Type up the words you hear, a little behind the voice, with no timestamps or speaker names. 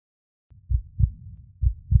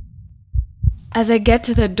As I get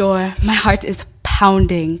to the door, my heart is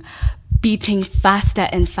pounding, beating faster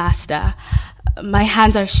and faster. My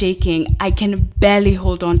hands are shaking. I can barely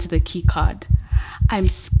hold on to the key card. I'm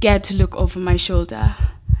scared to look over my shoulder.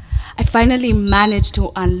 I finally manage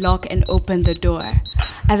to unlock and open the door.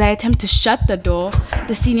 As I attempt to shut the door,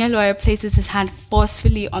 the senior lawyer places his hand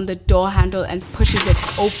forcefully on the door handle and pushes it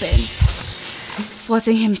open,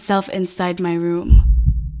 forcing himself inside my room.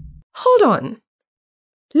 Hold on.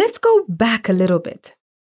 Let's go back a little bit.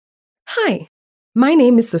 Hi, my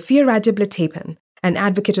name is Sophia Rajab-Latapan, an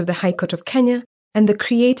advocate of the High Court of Kenya and the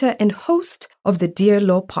creator and host of the Dear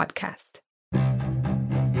Law podcast.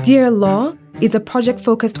 Dear Law is a project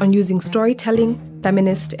focused on using storytelling,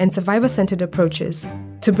 feminist, and survivor-centered approaches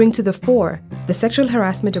to bring to the fore the sexual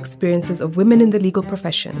harassment experiences of women in the legal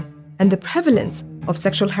profession and the prevalence of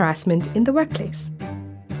sexual harassment in the workplace.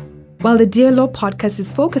 While the Dear Law podcast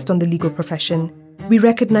is focused on the legal profession, we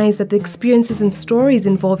recognize that the experiences and stories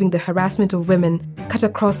involving the harassment of women cut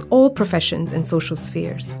across all professions and social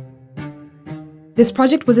spheres. This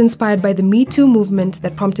project was inspired by the Me Too movement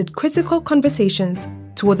that prompted critical conversations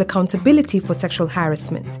towards accountability for sexual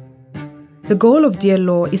harassment. The goal of Dear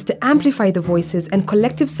Law is to amplify the voices and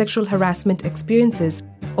collective sexual harassment experiences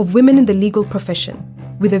of women in the legal profession,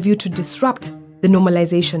 with a view to disrupt the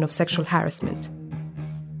normalization of sexual harassment.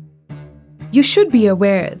 You should be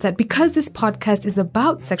aware that because this podcast is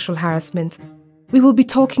about sexual harassment, we will be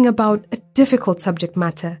talking about a difficult subject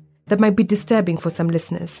matter that might be disturbing for some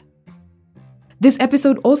listeners. This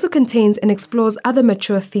episode also contains and explores other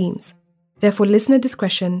mature themes. Therefore, listener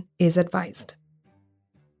discretion is advised.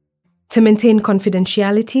 To maintain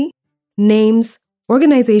confidentiality, names,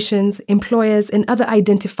 organizations, employers, and other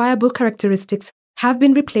identifiable characteristics have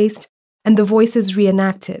been replaced and the voices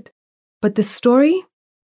reenacted. But the story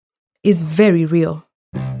is very real.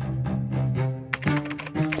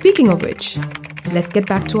 Speaking of which, let's get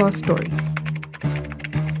back to our story.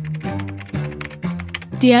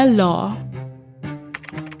 Dear Law,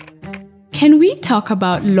 can we talk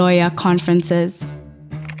about lawyer conferences?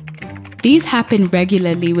 These happen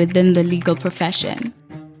regularly within the legal profession.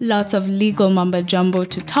 Lots of legal mumbo-jumbo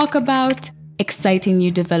to talk about, exciting new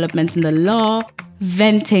developments in the law,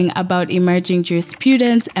 venting about emerging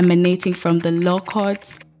jurisprudence emanating from the law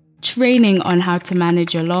courts, training on how to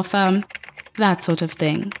manage your law firm, that sort of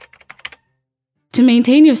thing. To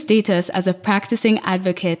maintain your status as a practicing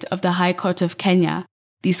advocate of the High Court of Kenya,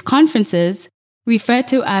 these conferences, referred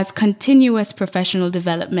to as Continuous Professional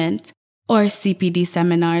Development, or CPD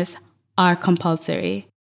seminars, are compulsory.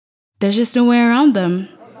 There's just no way around them.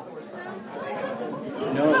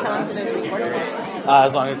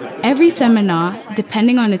 Every seminar,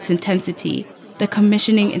 depending on its intensity, the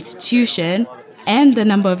commissioning institution, and the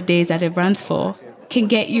number of days that it runs for, can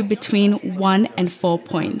get you between 1 and 4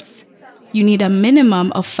 points. You need a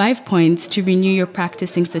minimum of 5 points to renew your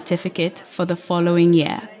practicing certificate for the following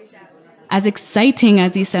year. As exciting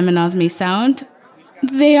as these seminars may sound,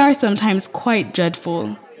 they are sometimes quite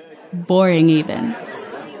dreadful, boring even.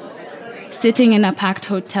 Sitting in a packed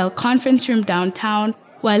hotel conference room downtown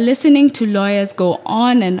while listening to lawyers go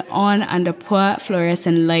on and on under poor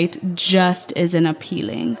fluorescent light just isn't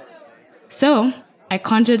appealing. So, I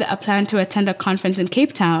conjured a plan to attend a conference in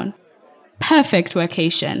Cape Town. Perfect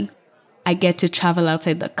vacation. I get to travel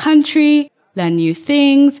outside the country, learn new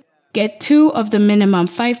things, get 2 of the minimum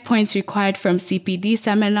 5 points required from CPD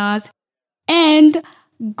seminars, and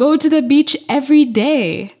go to the beach every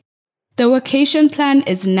day. The vacation plan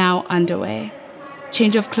is now underway.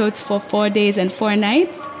 Change of clothes for 4 days and 4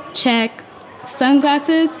 nights? Check.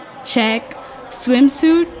 Sunglasses? Check.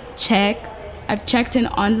 Swimsuit? Check. I've checked in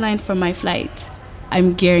online for my flight.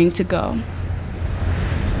 I'm gearing to go.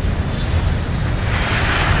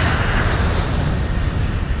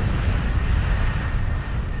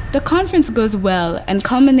 The conference goes well and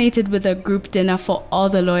culminated with a group dinner for all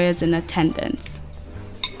the lawyers in attendance.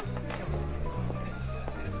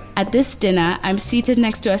 At this dinner, I'm seated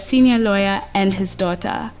next to a senior lawyer and his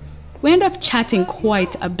daughter. We end up chatting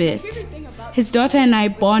quite a bit. His daughter and I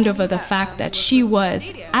bond over the fact that she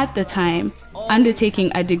was, at the time,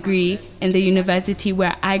 undertaking a degree in the university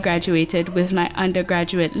where I graduated with my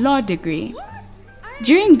undergraduate law degree.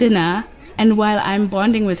 During dinner, and while I'm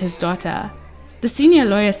bonding with his daughter, the senior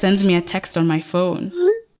lawyer sends me a text on my phone,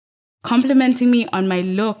 complimenting me on my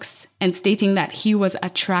looks and stating that he was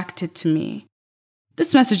attracted to me.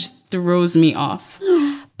 This message throws me off,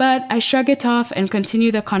 but I shrug it off and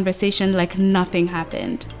continue the conversation like nothing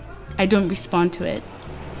happened. I don't respond to it.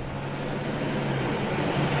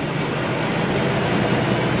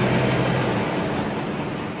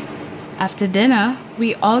 After dinner,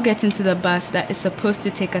 we all get into the bus that is supposed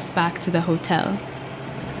to take us back to the hotel.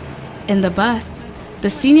 In the bus,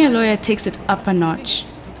 the senior lawyer takes it up a notch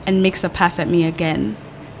and makes a pass at me again.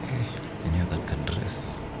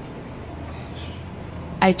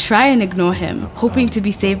 I try and ignore him, hoping to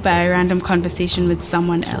be saved by a random conversation with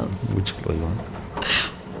someone else. Which floor you on?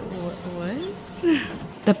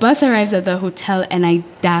 What? The bus arrives at the hotel and I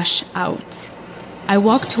dash out. I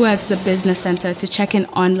walk towards the business center to check in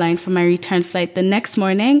online for my return flight the next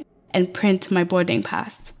morning and print my boarding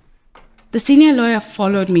pass. The senior lawyer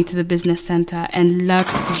followed me to the business center and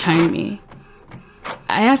lurked behind me.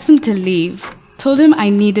 I asked him to leave, told him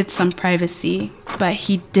I needed some privacy, but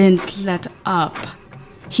he didn't let up.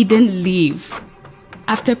 He didn't leave.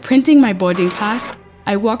 After printing my boarding pass,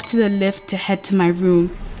 I walked to the lift to head to my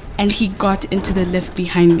room, and he got into the lift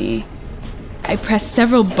behind me. I pressed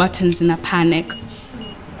several buttons in a panic,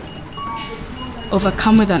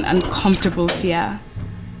 overcome with an uncomfortable fear.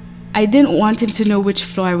 I didn't want him to know which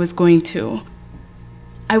floor I was going to.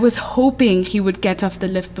 I was hoping he would get off the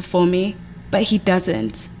lift before me, but he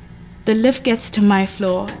doesn't. The lift gets to my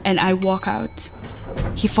floor, and I walk out.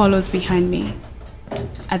 He follows behind me.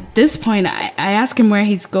 At this point, I ask him where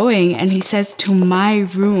he's going, and he says to my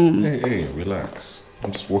room. Hey, relax.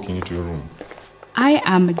 I'm just walking you to your room. I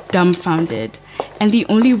am dumbfounded, and the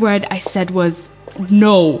only word I said was,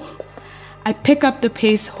 no. I pick up the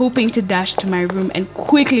pace, hoping to dash to my room and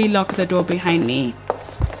quickly lock the door behind me.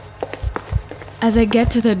 As I get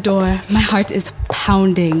to the door, my heart is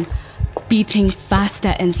pounding, beating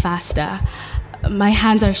faster and faster. My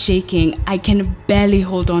hands are shaking. I can barely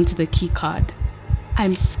hold on to the key card.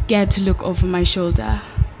 I'm scared to look over my shoulder.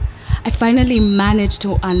 I finally manage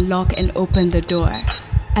to unlock and open the door.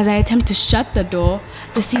 As I attempt to shut the door,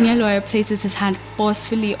 the senior lawyer places his hand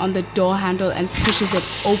forcefully on the door handle and pushes it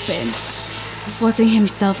open, forcing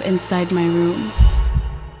himself inside my room.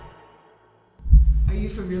 Are you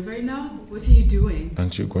for real right now? What are you doing?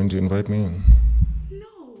 Aren't you going to invite me in? No.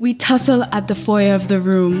 We tussle at the foyer of the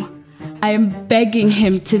room. I am begging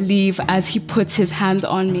him to leave as he puts his hands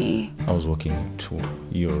on me. I was walking to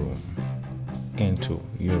your room. Into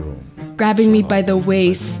your room. Grabbing me by the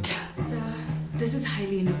waist. Sir, this is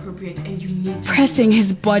highly inappropriate and you need to... Pressing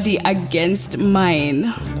his body against mine.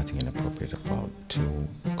 There's nothing inappropriate about two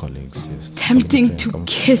colleagues just... Tempting to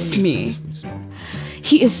kiss me.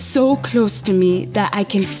 He is so close to me that I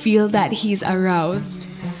can feel that he's aroused.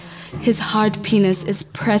 His hard penis is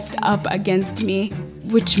pressed up against me,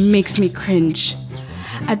 which makes me cringe.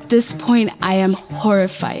 At this point, I am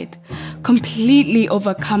horrified, completely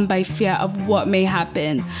overcome by fear of what may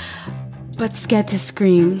happen, but scared to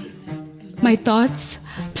scream. My thoughts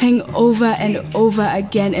playing over and over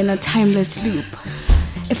again in a timeless loop.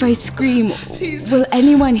 If I scream, please, will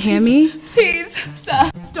anyone hear me? Please, sir,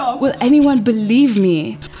 stop. Will anyone believe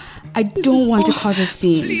me? I don't want to cause a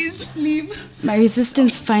scene. Please, leave. My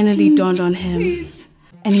resistance finally dawned on him,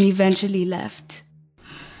 and he eventually left.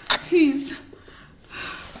 Please.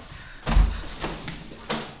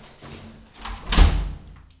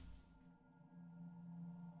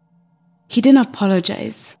 He didn't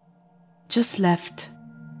apologize, just left.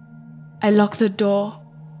 I locked the door,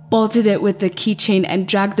 bolted it with the keychain, and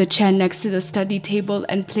dragged the chair next to the study table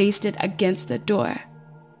and placed it against the door.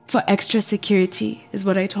 For extra security, is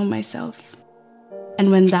what I told myself.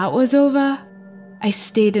 And when that was over, I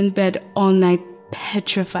stayed in bed all night,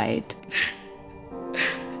 petrified.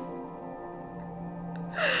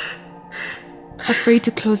 Afraid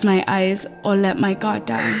to close my eyes or let my guard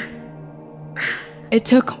down. It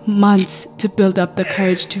took months to build up the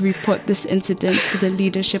courage to report this incident to the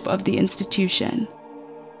leadership of the institution.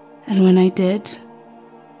 And when I did,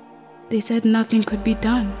 they said nothing could be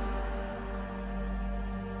done.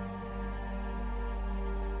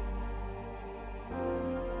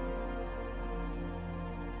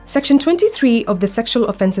 Section 23 of the Sexual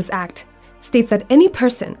Offences Act states that any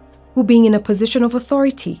person who, being in a position of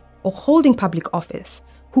authority or holding public office,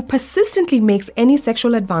 who persistently makes any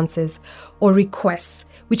sexual advances or requests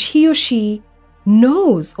which he or she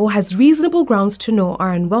knows or has reasonable grounds to know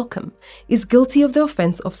are unwelcome, is guilty of the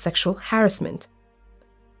offense of sexual harassment.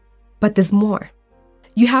 But there's more.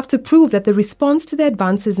 You have to prove that the response to the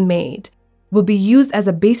advances made will be used as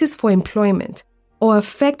a basis for employment or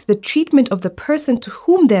affect the treatment of the person to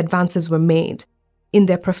whom the advances were made in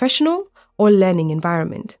their professional or learning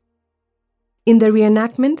environment. In the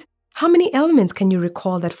reenactment, how many elements can you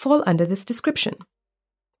recall that fall under this description?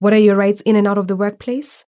 What are your rights in and out of the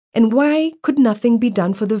workplace? And why could nothing be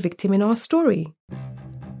done for the victim in our story?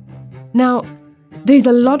 Now, there's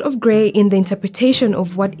a lot of gray in the interpretation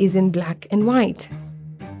of what is in black and white.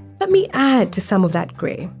 Let me add to some of that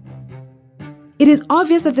gray. it is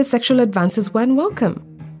obvious that the sexual advances were unwelcome.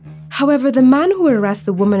 However, the man who harassed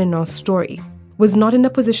the woman in our story was not in a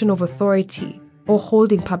position of authority or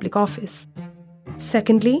holding public office.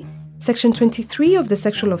 Secondly, Section 23 of the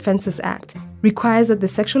Sexual Offences Act requires that the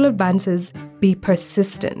sexual advances be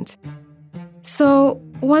persistent. So,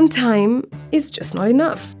 one time is just not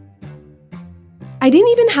enough. I didn't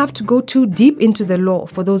even have to go too deep into the law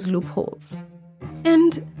for those loopholes.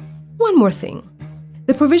 And one more thing.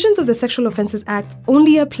 The provisions of the Sexual Offences Act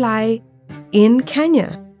only apply in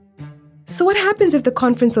Kenya. So what happens if the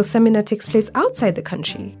conference or seminar takes place outside the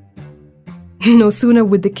country? No sooner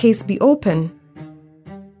would the case be open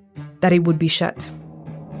that it would be shut.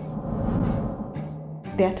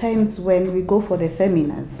 There are times when we go for the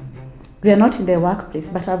seminars. We are not in the workplace,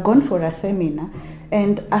 but I've gone for a seminar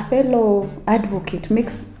and a fellow advocate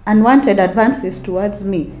makes unwanted advances towards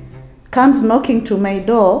me, comes knocking to my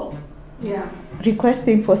door,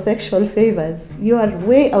 requesting for sexual favors. You are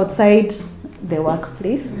way outside the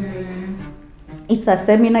workplace. Right. It's a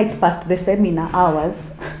seminar, it's past the seminar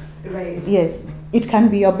hours. Right. Yes, it can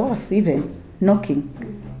be your boss even knocking.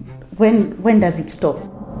 When does it stop?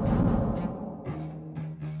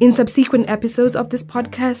 In subsequent episodes of this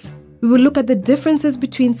podcast, we will look at the differences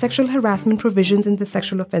between sexual harassment provisions in the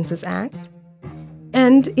Sexual Offences Act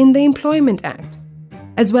and in the Employment Act,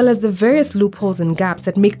 as well as the various loopholes and gaps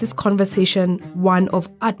that make this conversation one of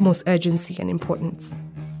utmost urgency and importance.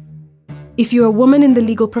 If you're a woman in the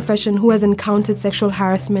legal profession who has encountered sexual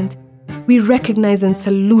harassment, we recognize and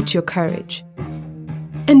salute your courage.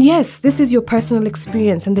 And yes, this is your personal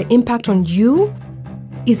experience, and the impact on you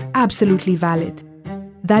is absolutely valid.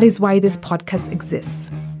 That is why this podcast exists,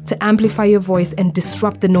 to amplify your voice and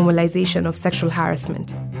disrupt the normalization of sexual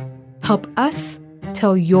harassment. Help us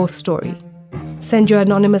tell your story. Send your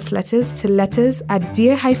anonymous letters to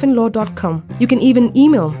letters@dear-law.com. You can even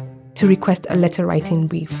email to request a letter writing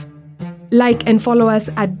brief. Like and follow us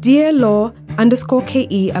at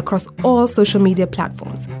dearlaw_KE across all social media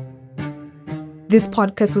platforms. This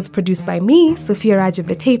podcast was produced by me, Sophia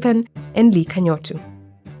Rajablatapan, and Lee Kanyotu.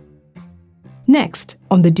 Next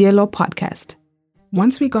on the Dear Law podcast.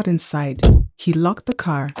 Once we got inside, he locked the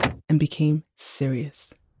car and became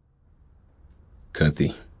serious.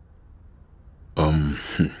 Kathy,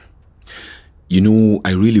 you know,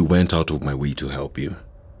 I really went out of my way to help you.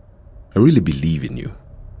 I really believe in you.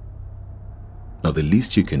 Now the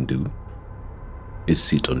least you can do is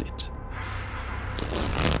sit on it.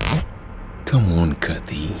 Come on,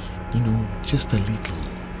 Kathy. You know, just a little.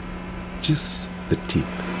 Just the tip.